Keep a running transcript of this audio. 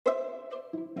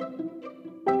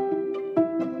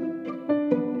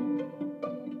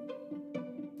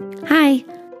Hi,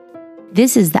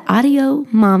 this is the Audio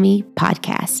Mommy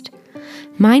Podcast.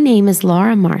 My name is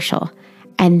Laura Marshall,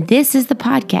 and this is the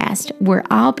podcast where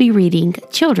I'll be reading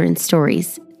children's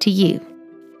stories to you.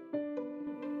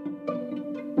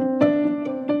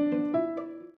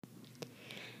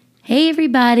 Hey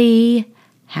everybody,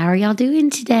 how are y'all doing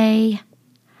today?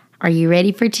 Are you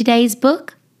ready for today's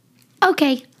book?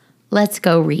 Okay, let's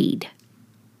go read.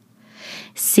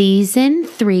 Season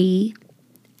 3,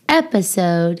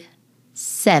 Episode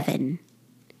 7.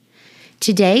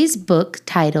 Today's book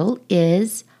title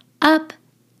is Up,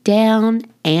 Down,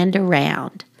 and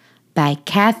Around by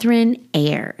Katherine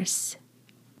Ayers.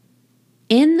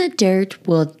 In the dirt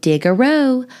we'll dig a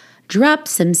row, drop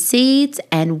some seeds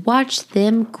and watch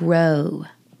them grow.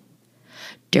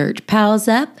 Dirt piles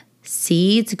up,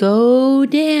 seeds go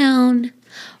down.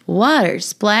 Water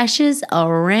splashes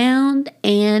around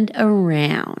and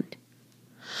around.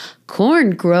 Corn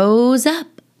grows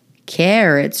up,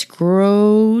 carrots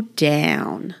grow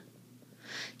down.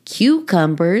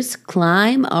 Cucumbers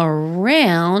climb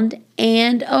around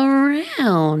and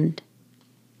around.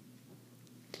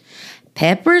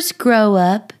 Peppers grow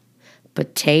up,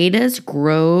 potatoes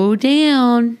grow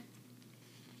down.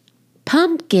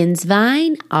 Pumpkins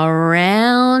vine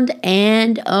around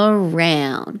and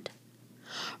around.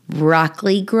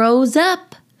 Broccoli grows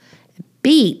up,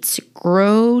 beets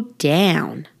grow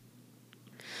down.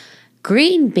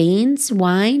 Green beans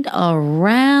wind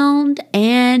around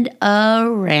and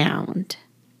around.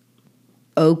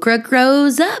 Okra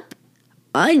grows up,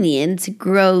 onions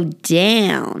grow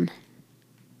down.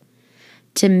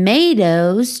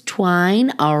 Tomatoes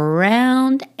twine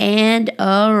around and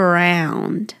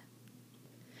around.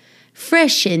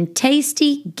 Fresh and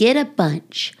tasty, get a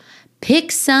bunch.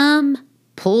 Pick some,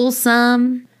 pull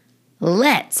some.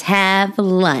 Let's have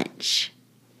lunch.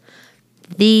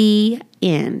 The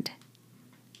end.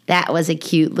 That was a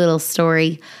cute little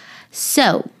story.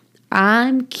 So,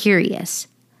 I'm curious.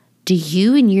 Do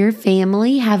you and your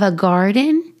family have a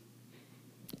garden?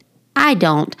 I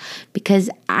don't, because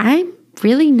I'm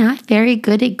really not very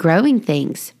good at growing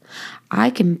things.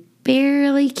 I can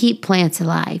barely keep plants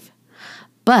alive.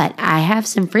 But I have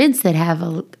some friends that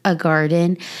have a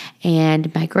garden,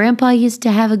 and my grandpa used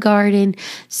to have a garden,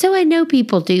 so I know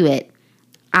people do it.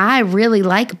 I really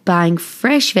like buying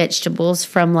fresh vegetables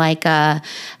from like a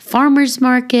farmer's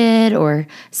market or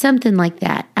something like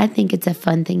that. I think it's a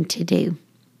fun thing to do.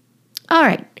 All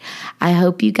right. I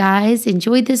hope you guys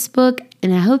enjoyed this book,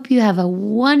 and I hope you have a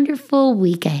wonderful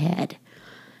week ahead.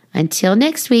 Until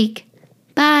next week,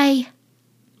 bye.